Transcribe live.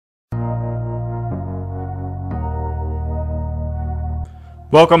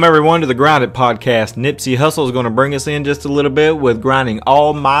Welcome everyone to the Grind It Podcast. Nipsey Hussle is going to bring us in just a little bit with grinding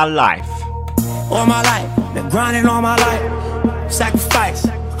all my life. All my life, been grinding all my life. Sacrifice,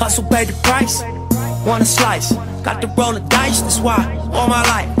 hustle paid the price. Want a slice, got to roll the dice. That's why all my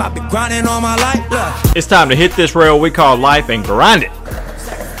life I've been grinding all my life. Look. It's time to hit this rail we call life and grind it.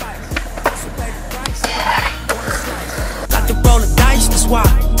 Got to roll the dice. That's why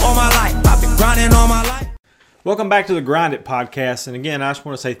all my life I've been grinding all my life. Welcome back to the Grind It Podcast. And again, I just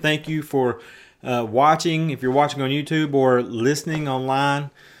want to say thank you for watching, if you're watching on YouTube or listening online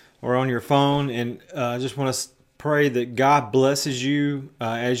or on your phone. And I just want to pray that God blesses you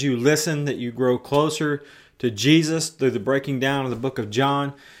as you listen, that you grow closer to Jesus through the breaking down of the book of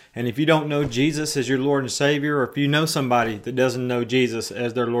John. And if you don't know Jesus as your Lord and Savior, or if you know somebody that doesn't know Jesus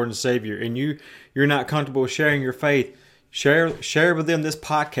as their Lord and Savior, and you're not comfortable sharing your faith, Share with them this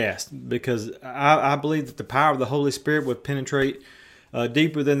podcast, because I believe that the power of the Holy Spirit would penetrate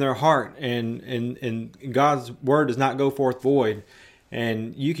deep within their heart, and God's word does not go forth void.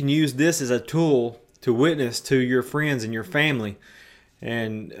 And you can use this as a tool to witness to your friends and your family.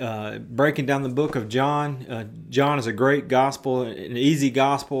 And breaking down the book of John, John is a great gospel, an easy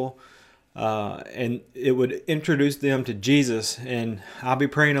gospel, and it would introduce them to Jesus. And I'll be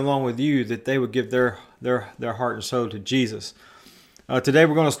praying along with you that they would give their heart and soul to Jesus. Today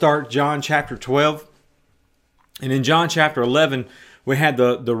we're going to start John chapter 12. And in John chapter 11, we had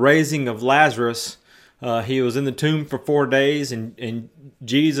the raising of Lazarus. He was in the tomb for 4 days, and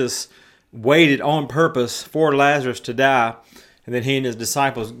Jesus waited on purpose for Lazarus to die. And then he and his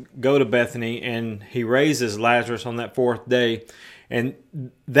disciples go to Bethany, and he raises Lazarus on that fourth day. And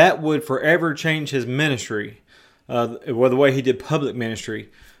that would forever change his ministry, the way he did public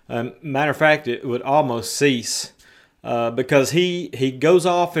ministry. Matter of fact, it would almost cease because he goes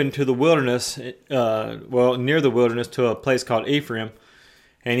off into the wilderness, near the wilderness, to a place called Ephraim,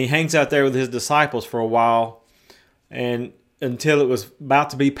 and he hangs out there with his disciples for a while, and until it was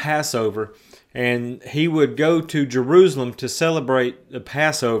about to be Passover, and he would go to Jerusalem to celebrate the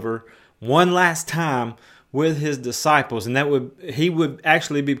Passover one last time with his disciples, and he would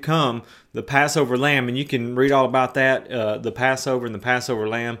actually become the Passover lamb. And you can read all about that, the Passover and the Passover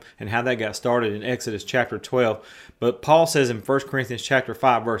lamb, and how that got started in Exodus chapter 12. But Paul says in 1 Corinthians chapter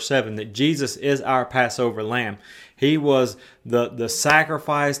 5 verse 7 that Jesus is our Passover lamb. He was the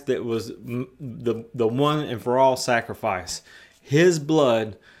sacrifice that was the one and for all sacrifice. His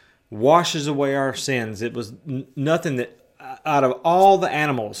blood washes away our sins. It was nothing that, out of all the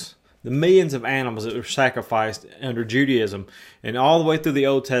animals, the millions of animals that were sacrificed under Judaism and all the way through the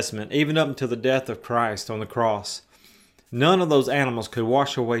Old Testament, even up until the death of Christ on the cross, none of those animals could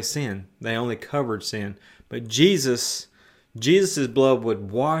wash away sin. They only covered sin. But Jesus' blood would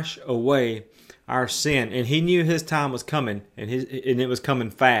wash away our sin. And he knew his time was coming, and it was coming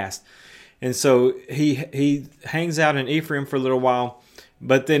fast. And so he hangs out in Ephraim for a little while,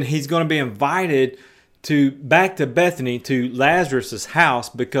 but then he's going to be invited back to Bethany, to Lazarus' house,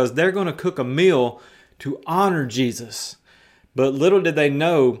 because they're going to cook a meal to honor Jesus. But little did they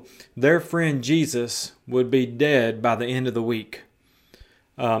know, their friend Jesus would be dead by the end of the week.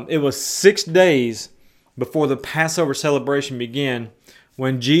 It was 6 days before the Passover celebration began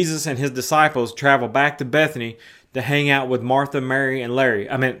when Jesus and his disciples traveled back to Bethany to hang out with Martha, Mary, and Larry.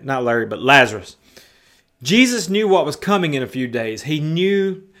 I mean, not Larry, but Lazarus. Jesus knew what was coming in a few days. He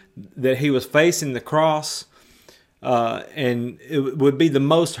knew that he was facing the cross, and it would be the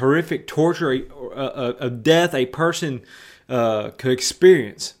most horrific torture of death a person could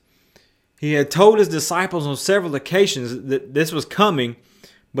experience. He had told his disciples on several occasions that this was coming,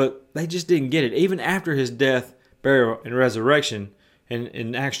 but they just didn't get it. Even after his death, burial, and resurrection,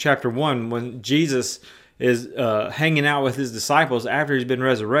 in Acts chapter 1, when Jesus is hanging out with his disciples after he's been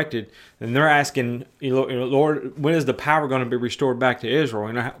resurrected, and they're asking, Lord, when is the power going to be restored back to Israel?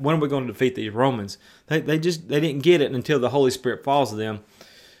 And when are we going to defeat these Romans? They didn't get it until the Holy Spirit falls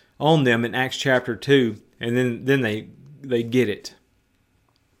on them in Acts chapter 2, and then they get it.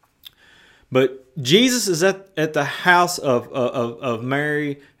 But Jesus is at the house of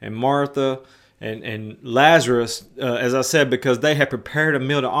Mary and Martha and Lazarus, as I said, because they had prepared a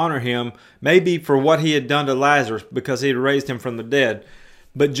meal to honor him, maybe for what he had done to Lazarus, because he had raised him from the dead.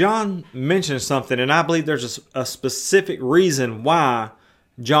 But John mentions something, and I believe there's a specific reason why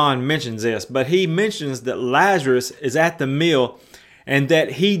John mentions this. But he mentions that Lazarus is at the meal and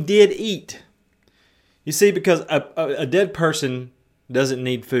that he did eat. You see, because a dead person doesn't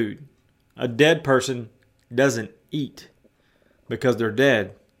need food. A dead person doesn't eat because they're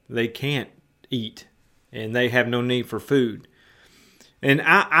dead. They can't eat, and they have no need for food. And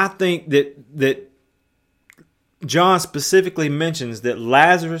I think that John specifically mentions that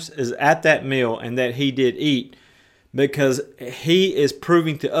Lazarus is at that meal and that he did eat because he is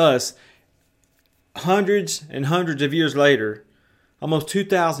proving to us hundreds and hundreds of years later, almost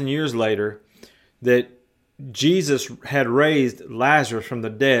 2,000 years later, that Jesus had raised Lazarus from the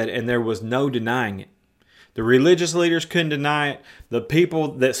dead and there was no denying it. The religious leaders couldn't deny it. The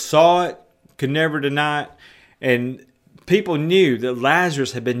people that saw it could never deny it. And people knew that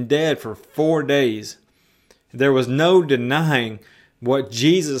Lazarus had been dead for 4 days. There was no denying what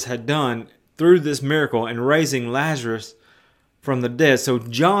Jesus had done through this miracle and raising Lazarus from the dead. So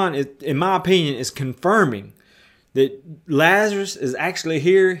John, in my opinion, is confirming that Lazarus is actually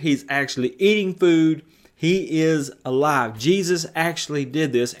here. He's actually eating food. He is alive. Jesus actually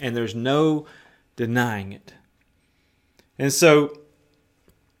did this, and there's no denying it. And so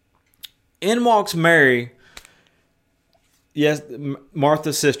in walks Mary, yes,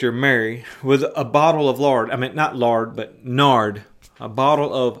 Martha's sister Mary, with a bottle of lard. I mean, not lard, but nard. A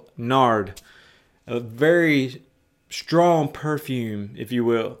bottle of nard. A very strong perfume, if you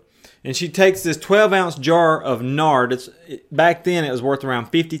will. And she takes this 12-ounce jar of nard. Back then, it was worth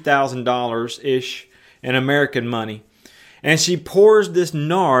around $50,000-ish in American money. And she pours this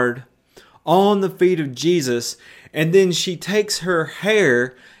nard on the feet of Jesus. And then she takes her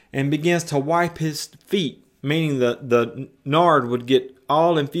hair and begins to wipe his feet. Meaning the nard would get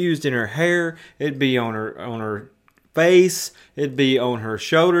all infused in her hair. It'd be on her face. It'd be on her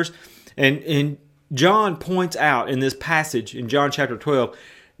shoulders. And John points out in this passage in John chapter 12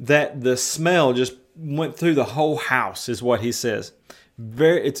 that the smell just went through the whole house, is what he says.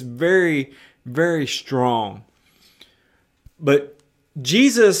 It's very, very strong. But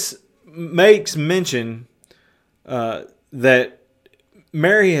Jesus makes mention that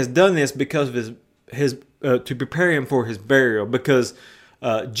Mary has done this because of his to prepare him for his burial, because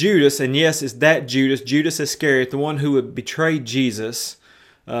Judas, and yes, it's that Judas Iscariot, the one who would betray Jesus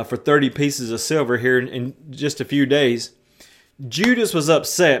for 30 pieces of silver here in just a few days. Judas was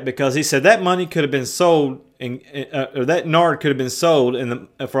upset because he said that money could have been sold, or that nard could have been sold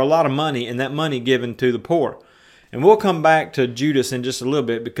for a lot of money, and that money given to the poor. And we'll come back to Judas in just a little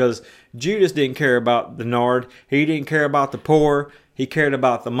bit, because Judas didn't care about the nard. He didn't care about the poor. He cared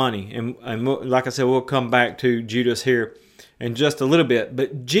about the money. And like I said, we'll come back to Judas here in just a little bit.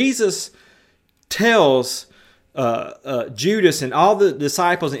 But Jesus tells Judas and all the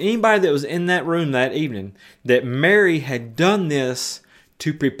disciples and anybody that was in that room that evening that Mary had done this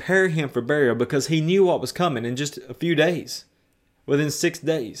to prepare him for burial, because he knew what was coming in just a few days, within 6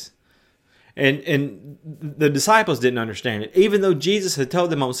 days. And the disciples didn't understand it, even though Jesus had told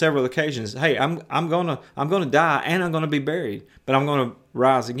them on several occasions, "Hey, I'm gonna die and I'm gonna be buried, but I'm gonna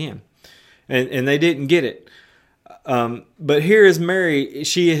rise again." And they didn't get it. But here is Mary.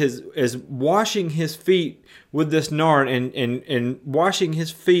 She is washing his feet with this nard and washing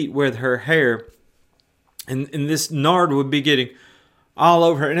his feet with her hair, and this nard would be getting all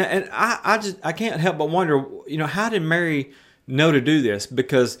over her. And I can't help but wonder, how did Mary know to do this?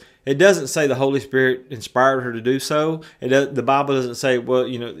 Because it doesn't say the Holy Spirit inspired her to do so. The Bible doesn't say,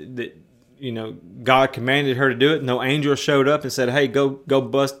 that God commanded her to do it. No angel showed up and said, "Hey, go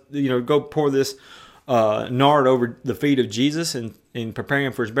pour this nard over the feet of Jesus and prepare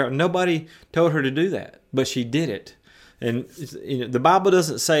him for his burial." Nobody told her to do that, but she did it. And the Bible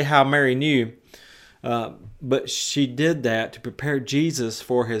doesn't say how Mary knew, but she did that to prepare Jesus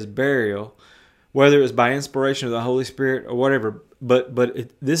for his burial, whether it was by inspiration of the Holy Spirit or whatever. But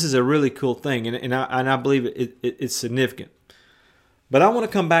this is a really cool thing, and I believe it's significant. But I want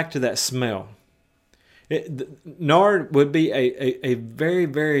to come back to that smell. Nard would be a very,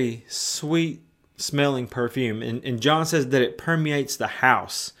 very sweet smelling perfume, and John says that it permeates the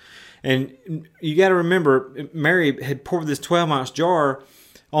house. And you got to remember, Mary had poured this 12-ounce jar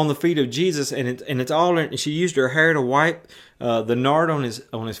on the feet of Jesus, and it's all in. She used her hair to wipe the nard on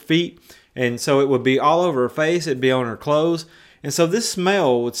his feet, and so it would be all over her face. It'd be on her clothes. And so this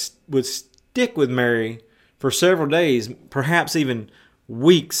smell would stick with Mary for several days, perhaps even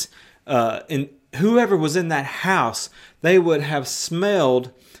weeks. And whoever was in that house, they would have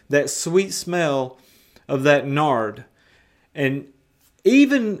smelled that sweet smell of that nard. And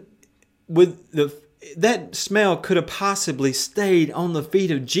even with that smell could have possibly stayed on the feet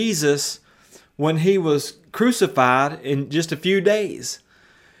of Jesus when he was crucified in just a few days.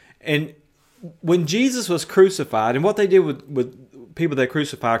 And when Jesus was crucified, and what they did with people that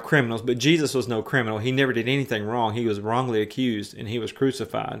crucify criminals, but Jesus was no criminal. He never did anything wrong. He was wrongly accused, and he was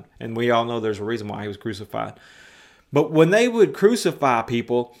crucified. And we all know there's a reason why he was crucified. But when they would crucify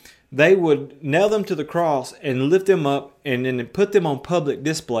people, they would nail them to the cross and lift them up and then put them on public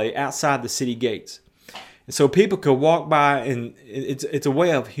display outside the city gates. And so people could walk by, and it's a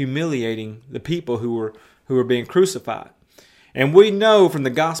way of humiliating the people who were being crucified. And we know from the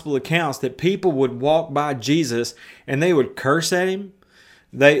gospel accounts that people would walk by Jesus and they would curse at him.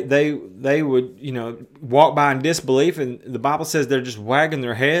 They would, walk by in disbelief, and the Bible says they're just wagging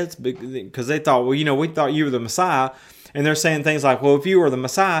their heads because they thought, well, we thought you were the Messiah. And they're saying things like, well, if you were the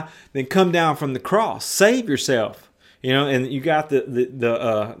Messiah, then come down from the cross, save yourself. And you got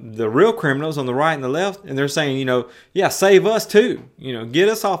the real criminals on the right and the left, and they're saying, yeah, save us too. Get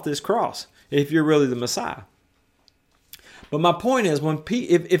us off this cross if you're really the Messiah. But my point is,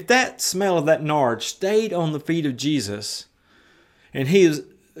 if that smell of that nard stayed on the feet of Jesus, and he is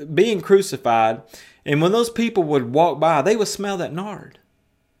being crucified, and when those people would walk by, they would smell that nard.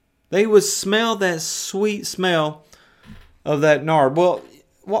 They would smell that sweet smell of that nard. Well,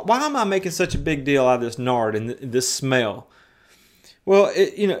 why am I making such a big deal out of this nard and this smell? Well,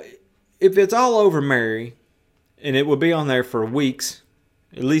 if it's all over Mary, and it would be on there for weeks,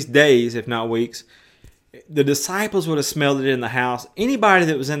 at least days, if not weeks, the disciples would have smelled it in the house. Anybody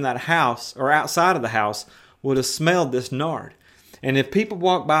that was in that house or outside of the house would have smelled this nard. And if people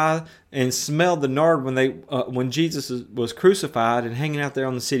walked by and smelled the nard when Jesus was crucified and hanging out there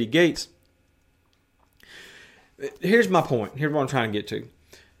on the city gates, here's my point. Here's what I'm trying to get to.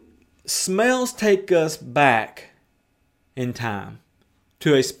 Smells take us back in time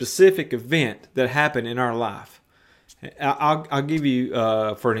to a specific event that happened in our life. I'll give you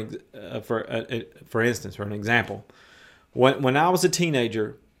for instance, for an example. When I was a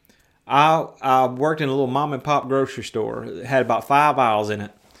teenager, I worked in a little mom and pop grocery store. It had about 5 aisles in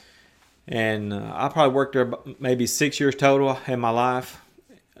it, and I probably worked there maybe 6 years total in my life.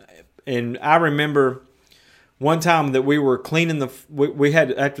 And I remember one time that we were cleaning we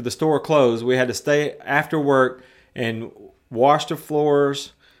had, after the store closed, we had to stay after work and wash the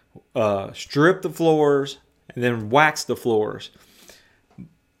floors, strip the floors, and then wax the floors.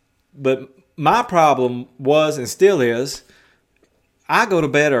 But my problem was, and still is, I go to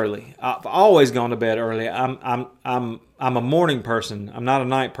bed early. I've always gone to bed early. I'm a morning person. I'm not a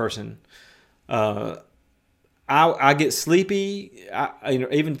night person. I get sleepy.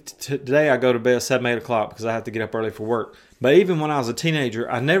 Even today I go to bed 7, 8 o'clock because I have to get up early for work. But even when I was a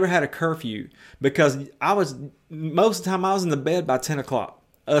teenager, I never had a curfew because most of the time I was in the bed by 10 o'clock,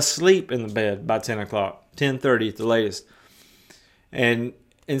 asleep in the bed by 10 o'clock, 10:30 at the latest. And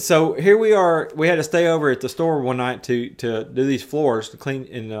so here we are. We had to stay over at the store one night to do these floors, to clean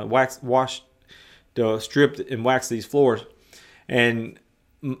and wash, to strip and wax these floors. And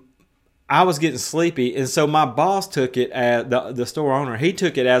I was getting sleepy, and so my boss took it as the store owner. He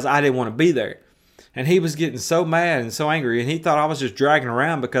took it as I didn't want to be there, and he was getting so mad and so angry, and he thought I was just dragging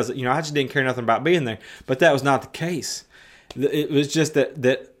around because I just didn't care nothing about being there. But that was not the case. It was just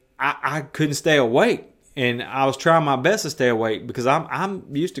that I couldn't stay awake. And I was trying my best to stay awake because I'm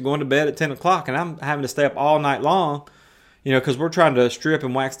used to going to bed at 10 o'clock, and I'm having to stay up all night long, because we're trying to strip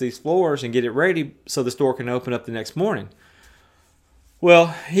and wax these floors and get it ready so the store can open up the next morning. Well,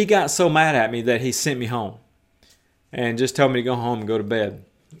 he got so mad at me that he sent me home and just told me to go home and go to bed,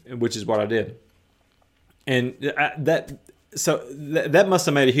 which is what I did. And that must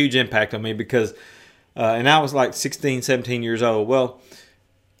have made a huge impact on me because, and I was like 16, 17 years old. Well,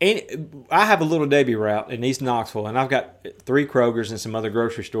 and I have a Little Debbie route in East Knoxville, and I've got 3 Krogers and some other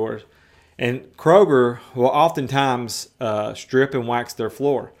grocery stores. And Kroger will oftentimes strip and wax their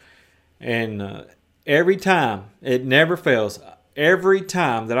floor. And every time, it never fails, every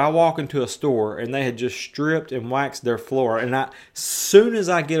time that I walk into a store and they had just stripped and waxed their floor, and as soon as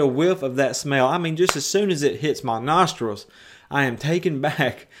I get a whiff of that smell, just as soon as it hits my nostrils, I am taken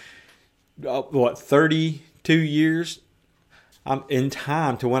back, 32 years? I'm in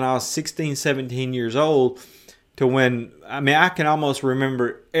time to when I was 16, 17 years old, to when, I can almost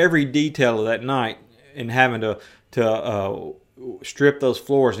remember every detail of that night and having to strip those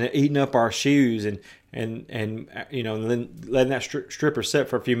floors and eating up our shoes and then letting that stripper sit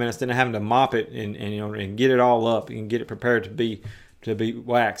for a few minutes, then having to mop it and get it all up and get it prepared to be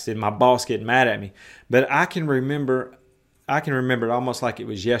waxed, and my boss getting mad at me. But I can remember it almost like it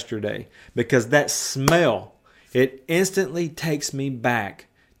was yesterday, because that smell, it instantly takes me back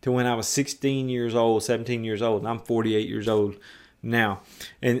to when I was 16 years old, 17 years old, and I'm 48 years old now.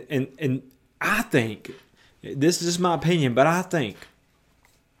 And I think, this is just my opinion, but I think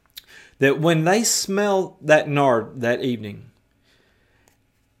that when they smelled that nard that evening,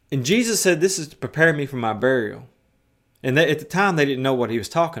 and Jesus said, this is to prepare me for my burial. And at the time, they didn't know what he was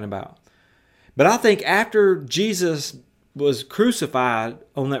talking about. But I think after Jesus was crucified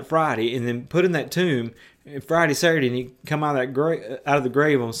on that Friday and then put in that tomb Friday, Saturday, and he come out of the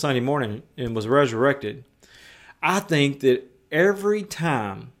grave on Sunday morning and was resurrected I think that every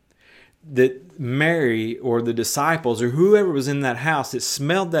time that Mary or the disciples or whoever was in that house that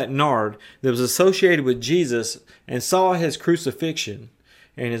smelled that nard that was associated with Jesus and saw his crucifixion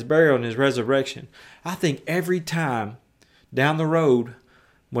and his burial and his resurrection, I think every time down the road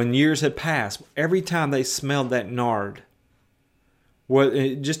when years had passed, every time they smelled that nard,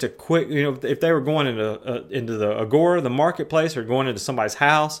 just a quick, if they were going into the agora, the marketplace, or going into somebody's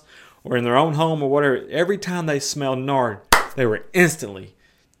house or in their own home or whatever, every time they smelled nard, they were instantly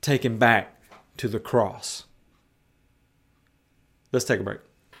taken back to the cross. Let's take a break.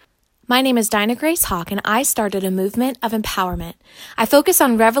 My name is Dinah Grace Hawk, and I started a movement of empowerment. I focus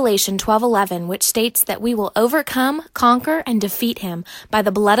on Revelation 12:11, which states that we will overcome, conquer, and defeat him by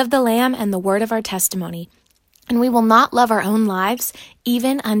the blood of the Lamb and the word of our testimony. And we will not love our own lives,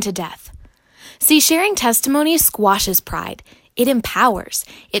 even unto death. See, sharing testimony squashes pride. It empowers,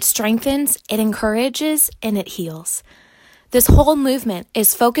 it strengthens, it encourages, and it heals. This whole movement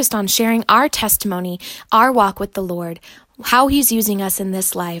is focused on sharing our testimony, our walk with the Lord, how he's using us in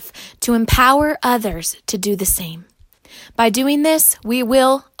this life to empower others to do the same. By doing this, we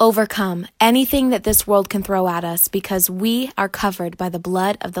will overcome anything that this world can throw at us because we are covered by the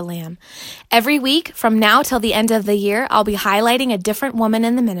blood of the Lamb. Every week from now till the end of the year, I'll be highlighting a different woman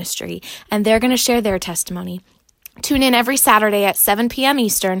in the ministry, and they're going to share their testimony. Tune in every Saturday at 7 p.m.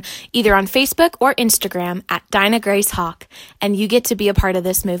 Eastern, either on Facebook or Instagram at Dinah Grace Hawk, and you get to be a part of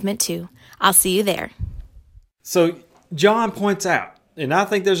this movement too. I'll see you there. So John points out, and I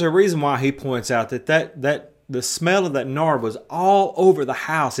think there's a reason why he points out that the smell of that nard was all over the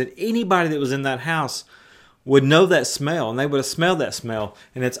house, and anybody that was in that house would know that smell, and they would have smelled that smell.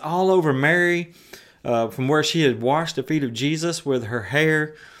 And it's all over Mary, from where she had washed the feet of Jesus with her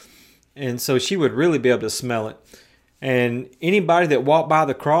hair, and so she would really be able to smell it. And anybody that walked by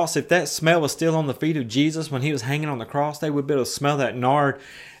the cross, if that smell was still on the feet of Jesus when he was hanging on the cross, they would be able to smell that nard.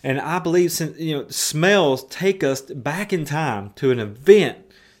 And I believe, smells take us back in time to an event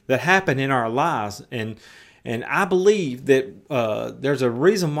that happened in our lives. And I believe that there's a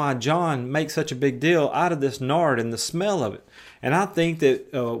reason why John makes such a big deal out of this nard and the smell of it. And I think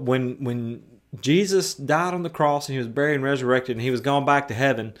that when Jesus died on the cross and he was buried and resurrected and he was gone back to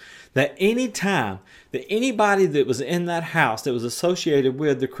heaven, that any time that anybody that was in that house that was associated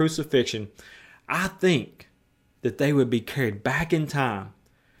with the crucifixion, I think that they would be carried back in time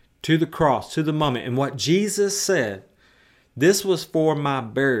to the cross, to the moment. And what Jesus said, this was for my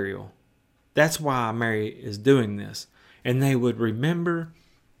burial. That's why Mary is doing this. And they would remember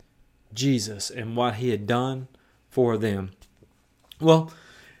Jesus and what he had done for them. Well,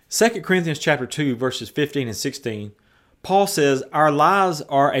 2 Corinthians chapter 2, verses 15 and 16, Paul says, our lives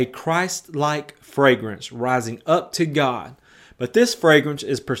are a Christ-like fragrance rising up to God. But this fragrance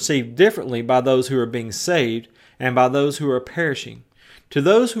is perceived differently by those who are being saved and by those who are perishing. To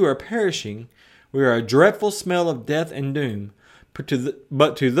those who are perishing, we are a dreadful smell of death and doom.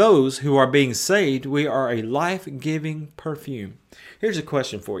 But to those who are being saved, we are a life-giving perfume. Here's a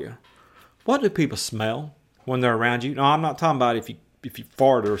question for you. What do people smell when they're around you? No, I'm not talking about if you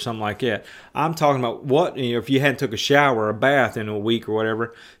fart or something like that. I'm talking about what, if you hadn't took a shower or a bath in a week or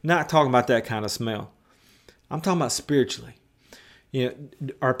whatever. Not talking about that kind of smell. I'm talking about spiritually.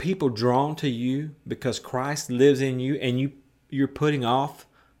 Are people drawn to you because Christ lives in you and you're putting off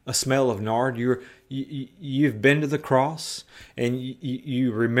a smell of nard? You've been to the cross and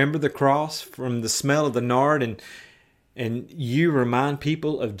you remember the cross from the smell of the nard and you remind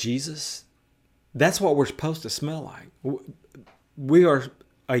people of Jesus. That's what we're supposed to smell like. We are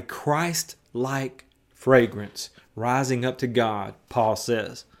a Christ-like fragrance rising up to God, Paul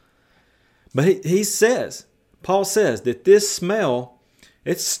says. But Paul says that this smell,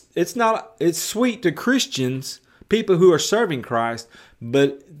 it's sweet to Christians, people who are serving Christ,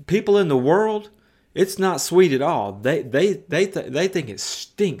 but people in the world, it's not sweet at all. They think it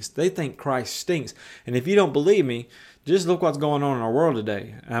stinks. They think Christ stinks. And if you don't believe me, just look what's going on in our world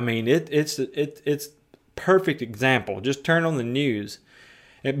today. I mean, it's perfect example. Just turn on the news,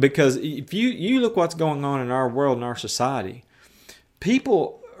 because if you look what's going on in our world and our society,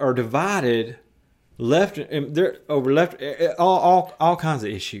 people are divided all kinds of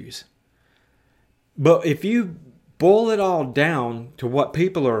issues. But if you boil it all down to what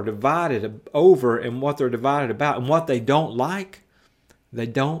people are divided over and what they're divided about and what they don't like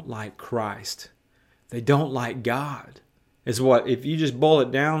Christ. They don't like God. If you just boil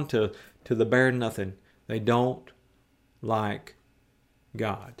it down to the bare nothing, they don't like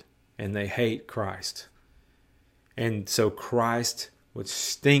God and they hate Christ. And so Christ would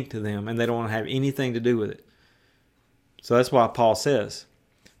stink to them and they don't want to have anything to do with it. So that's why Paul says,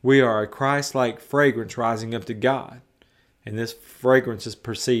 We are a Christ-like fragrance rising up to God. And this fragrance is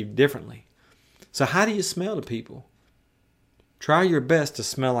perceived differently. So how do you smell to people? Try your best to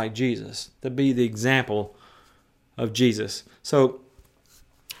smell like Jesus, to be the example of Jesus. So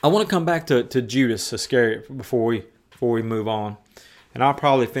I want to come back to Judas Iscariot before we move on. And I'll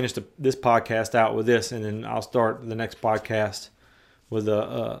probably finish this podcast out with this, and then I'll start the next podcast with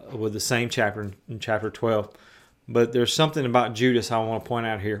the same chapter in chapter 12. But there's something about Judas I want to point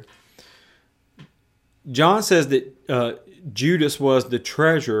out here. John says that Judas was the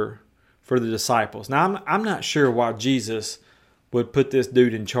treasurer for the disciples. Now, I'm not sure why Jesus would put this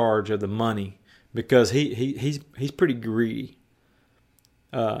dude in charge of the money, because he's pretty greedy.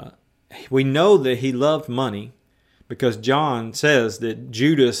 We know that he loved money, because John says that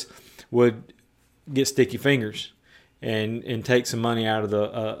Judas would get sticky fingers and take some money out of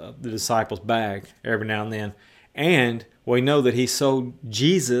the disciples' bag every now and then. And we know that he sold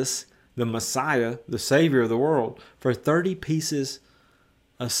Jesus, the Messiah, the Savior of the world, for 30 pieces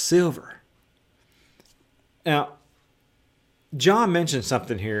of silver. Now, John mentions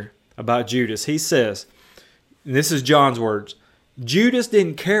something here about Judas. He says, and this is John's words, Judas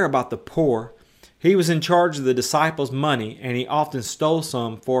didn't care about the poor. He was in charge of the disciples' money, and he often stole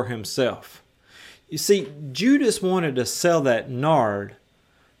some for himself. You see, Judas wanted to sell that nard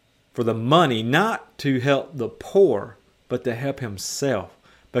for the money, not to help the poor, but to help himself,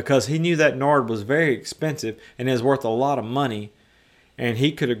 because he knew that nard was very expensive and is worth a lot of money, and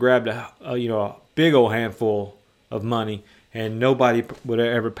he could have grabbed a big old handful of money, and nobody would have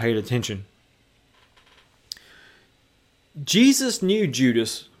ever paid attention. Jesus knew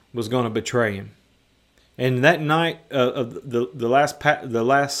Judas was going to betray him. And that night of the last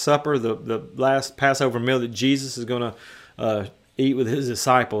supper, the last Passover meal that Jesus is going to eat with his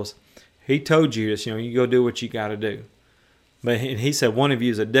disciples, he told Judas, you go do what you got to do. But he said, one of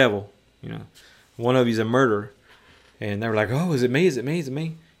you is a devil, one of you is a murderer. And they were like, oh, is it me? Is it me? Is it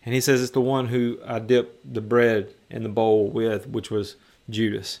me? And he says, it's the one who I dipped the bread in the bowl with, which was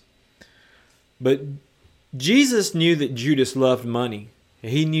Judas. But Jesus knew that Judas loved money.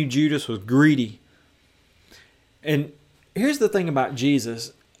 He knew Judas was greedy. And here's the thing about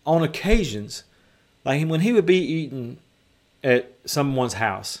Jesus. On occasions, like when he would be eating at someone's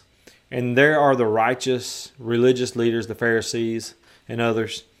house, and there are the righteous religious leaders, the Pharisees and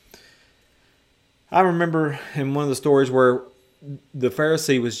others. I remember in one of the stories where the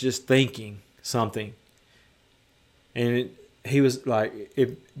Pharisee was just thinking something. And he was like,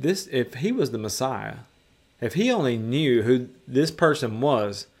 if he was the Messiah, if he only knew who this person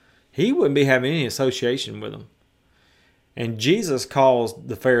was, he wouldn't be having any association with him. And Jesus calls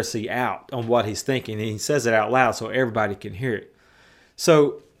the Pharisee out on what he's thinking, and he says it out loud so everybody can hear it.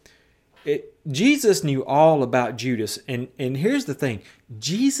 So Jesus knew all about Judas. And here's the thing.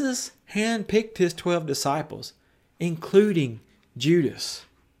 Jesus handpicked his 12 disciples, including Judas.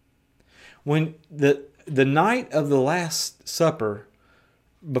 When the night of the Last Supper,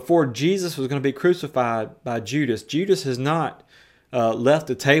 before Jesus was going to be crucified by Judas, Judas has not left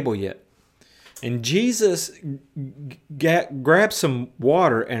the table yet. And Jesus grabs some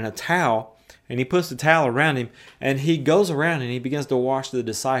water and a towel, and he puts the towel around him, and he goes around and he begins to wash the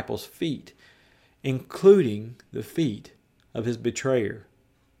disciples' feet, including the feet of his betrayer,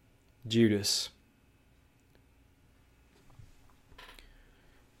 Judas.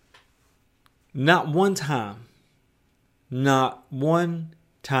 Not one time that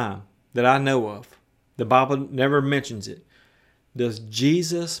I know of, the Bible never mentions it, does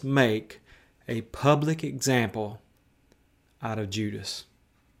Jesus make a public example out of Judas.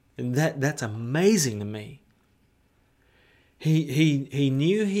 And that's amazing to me. He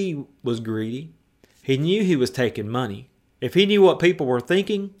knew he was greedy. He knew he was taking money. If he knew what people were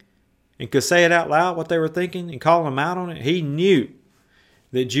thinking and could say it out loud, what they were thinking, and call them out on it, he knew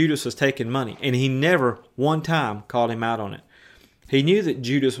that Judas was taking money. And he never one time called him out on it. He knew that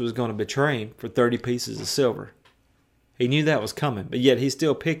Judas was going to betray him for 30 pieces of silver. He knew that was coming, but yet he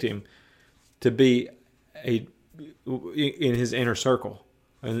still picked him to be in his inner circle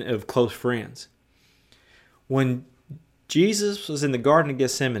of close friends. When Jesus was in the Garden of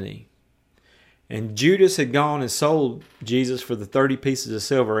Gethsemane, and Judas had gone and sold Jesus for the 30 pieces of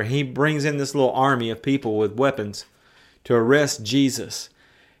silver, and he brings in this little army of people with weapons to arrest Jesus.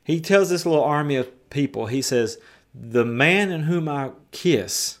 He tells this little army of people, he says, the man in whom I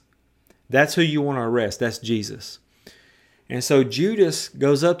kiss, that's who you want to arrest. That's Jesus. And so Judas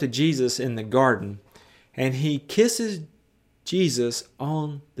goes up to Jesus in the garden, and he kisses Jesus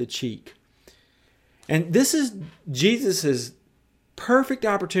on the cheek. And this is Jesus' perfect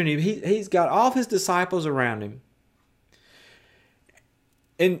opportunity. He's got all of his disciples around him.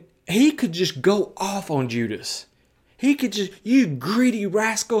 And he could just go off on Judas. He could just, you greedy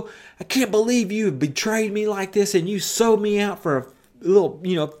rascal, I can't believe you betrayed me like this and you sold me out for a little,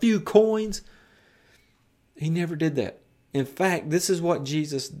 a few coins. He never did that. In fact, this is what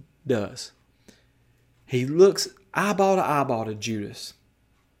Jesus does. He looks eyeball to Judas,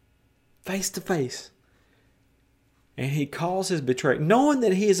 face to face. And he calls his betrayer, knowing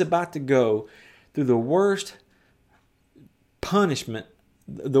that he is about to go through the worst punishment,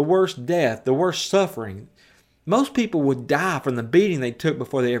 the worst death, the worst suffering. Most people would die from the beating they took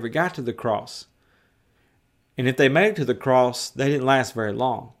before they ever got to the cross. And if they made it to the cross, they didn't last very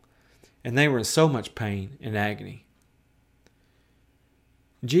long. And they were in so much pain and agony.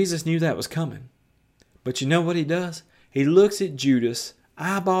 Jesus knew that was coming. But you know what he does? He looks at Judas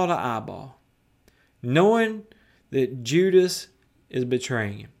eyeball to eyeball, knowing that Judas is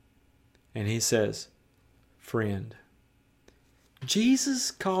betraying him. And he says, friend.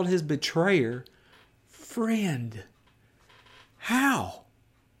 Jesus called his betrayer friend. How?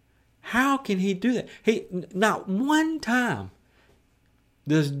 How can he do that? Not one time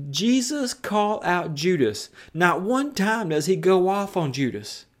does Jesus call out Judas. Not one time does he go off on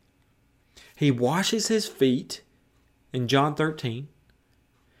Judas. He washes his feet in John 13.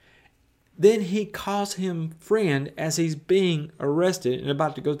 Then he calls him friend as he's being arrested and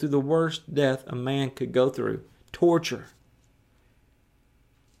about to go through the worst death a man could go through. Torture.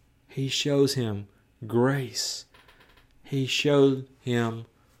 He shows him grace. He showed him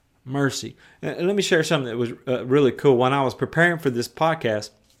mercy. And let me share something that was really cool. When I was preparing for this podcast,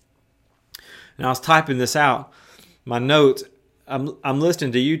 and I was typing this out, my notes, I'm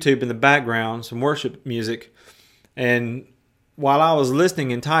listening to YouTube in the background, some worship music, and while I was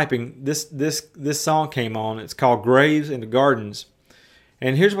listening and typing, this song came on. It's called Graves in the Gardens.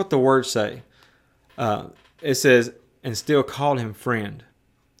 And here's what the words say. It says, and still called him friend.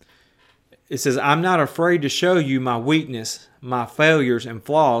 It says, I'm not afraid to show you my weakness, my failures and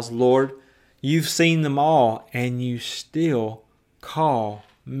flaws, Lord. You've seen them all, and you still call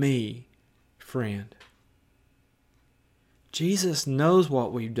me friend. Jesus knows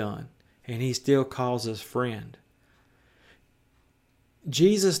what we've done, and he still calls us friend.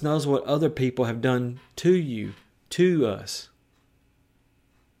 Jesus knows what other people have done to you, to us,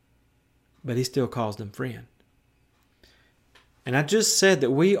 but he still calls them friend. And I just said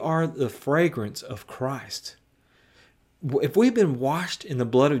that we are the fragrance of Christ. If we've been washed in the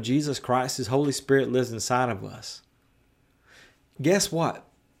blood of Jesus Christ, his Holy Spirit lives inside of us. Guess what?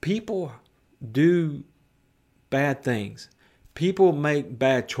 People do bad things. People make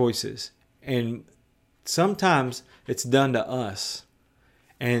bad choices. And sometimes it's done to us.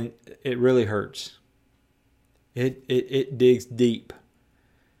 And it really hurts. It digs deep.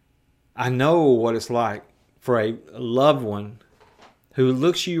 I know what it's like for a loved one who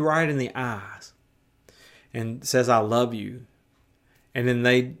looks you right in the eyes and says, I love you. And then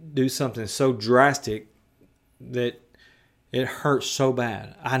they do something so drastic that it hurts so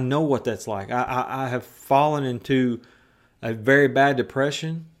bad. I know what that's like. I have fallen into a very bad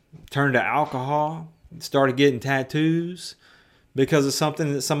depression, turned to alcohol, started getting tattoos because of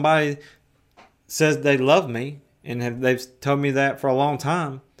something that somebody says they love me, and they've told me that for a long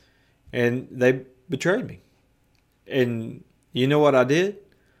time, and they betrayed me. And you know what I did?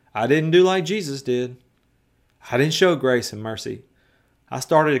 I didn't do like Jesus did. I didn't show grace and mercy. I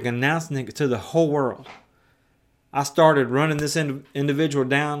started announcing it to the whole world. I started running this individual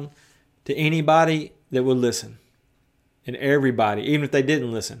down to anybody that would listen. And everybody, even if they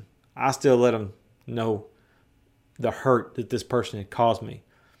didn't listen, I still let them know the hurt that this person had caused me.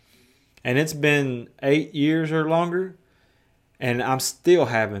 And it's been 8 years or longer, and I'm still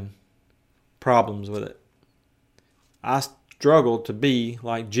having problems with it. I struggle to be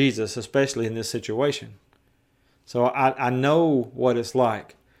like Jesus, especially in this situation. So I know what it's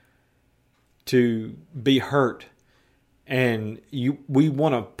like to be hurt. And we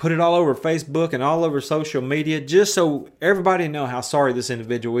want to put it all over Facebook and all over social media just so everybody know how sorry this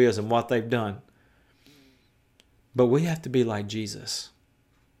individual is and what they've done. But we have to be like Jesus.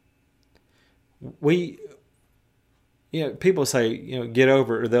 People say, get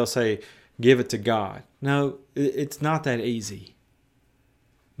over it, or they'll say, give it to God. No, it's not that easy.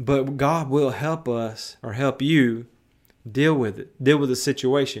 But God will help us or help you deal with it, deal with the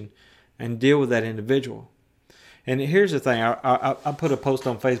situation, and deal with that individual. And here's the thing. I put a post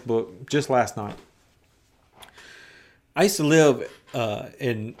on Facebook just last night. I used to live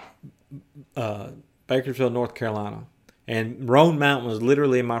in Bakersfield, North Carolina. And Roan Mountain was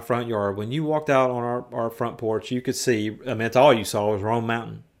literally in my front yard. When you walked out on our front porch, you could see, that's all you saw was Roan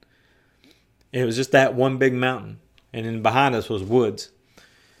Mountain. It was just that one big mountain. And then behind us was woods.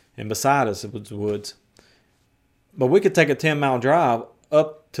 and beside us it was woods. But we could take a 10-mile drive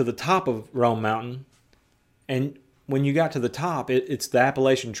up to the top of Rome Mountain, and when you got to the top, it's the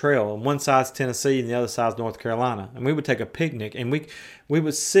Appalachian Trail. On one side's Tennessee and the other side's North Carolina. And we would take a picnic, and we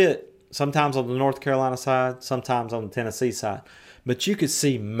would sit sometimes on the North Carolina side, sometimes on the Tennessee side. But you could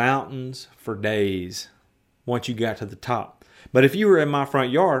see mountains for days once you got to the top. But if you were in my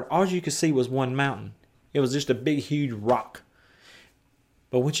front yard, all you could see was one mountain. It was just a big, huge rock.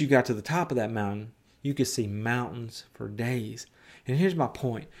 But once you got to the top of that mountain, you could see mountains for days. And here's my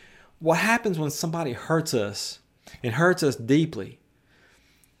point. What happens when somebody hurts us and hurts us deeply?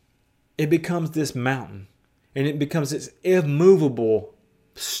 It becomes this mountain. And it becomes this immovable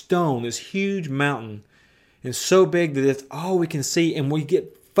stone, this huge mountain. And so big that it's all we can see. And we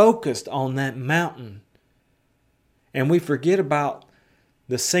get focused on that mountain. And we forget about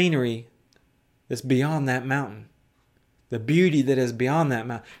the scenery that's beyond that mountain. The beauty that is beyond that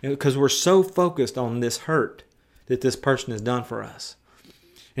mountain. Because we're so focused on this hurt that this person has done for us.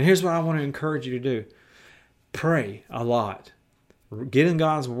 And here's what I want to encourage you to do. Pray a lot. Get in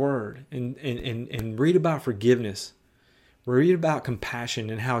God's Word and read about forgiveness. Read about compassion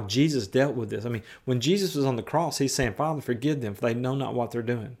and how Jesus dealt with this. I mean, when Jesus was on the cross, he's saying, Father, forgive them, for they know not what they're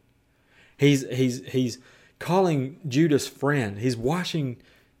doing. He's calling Judas friend. He's washing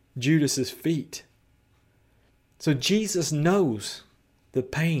Judas's feet. So Jesus knows the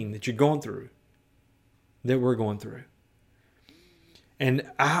pain that you're going through, that we're going through. And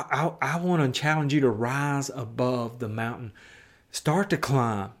I want to challenge you to rise above the mountain. Start to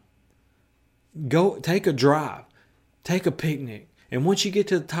climb. Go take a drive. Take a picnic. And once you get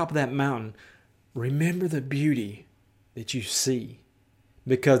to the top of that mountain, remember the beauty that you see.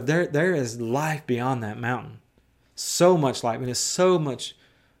 Because there is life beyond that mountain. So much life. And there's so much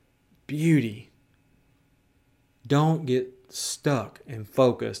beauty. Don't get stuck and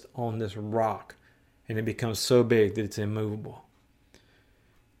focused on this rock. And it becomes so big that it's immovable.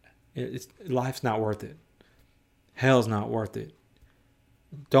 Life's not worth it. Hell's not worth it.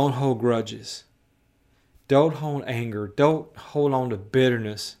 Don't hold grudges. Don't hold anger. Don't hold on to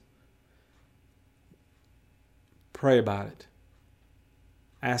bitterness. Pray about it.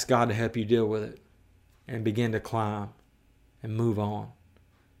 Ask God to help you deal with it. And begin to climb and move on.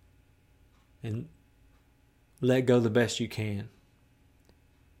 And let go the best you can.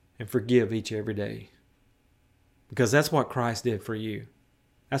 And forgive each and every day. Because that's what Christ did for you.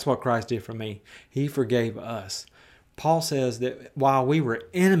 That's what Christ did for me. He forgave us. Paul says that while we were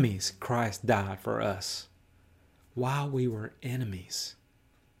enemies, Christ died for us. While we were enemies,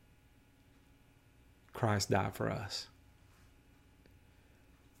 Christ died for us.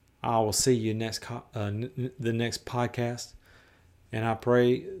 I will see you the next podcast. And I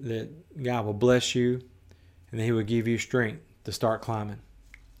pray that God will bless you and that He will give you strength to start climbing.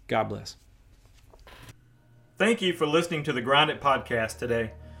 God bless. Thank you for listening to the Grind It Podcast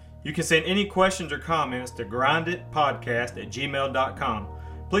today. You can send any questions or comments to grinditpodcast@gmail.com.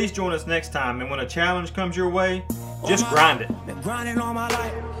 Please join us next time, and when a challenge comes your way, just grind it. Been grinding all my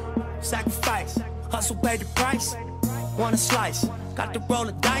life, sacrifice, hustle paid the price, want a slice, got to roll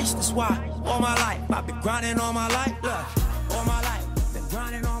the dice, that's why all my life, I've been grinding all my life, look, all my life, been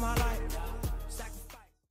grinding all my life.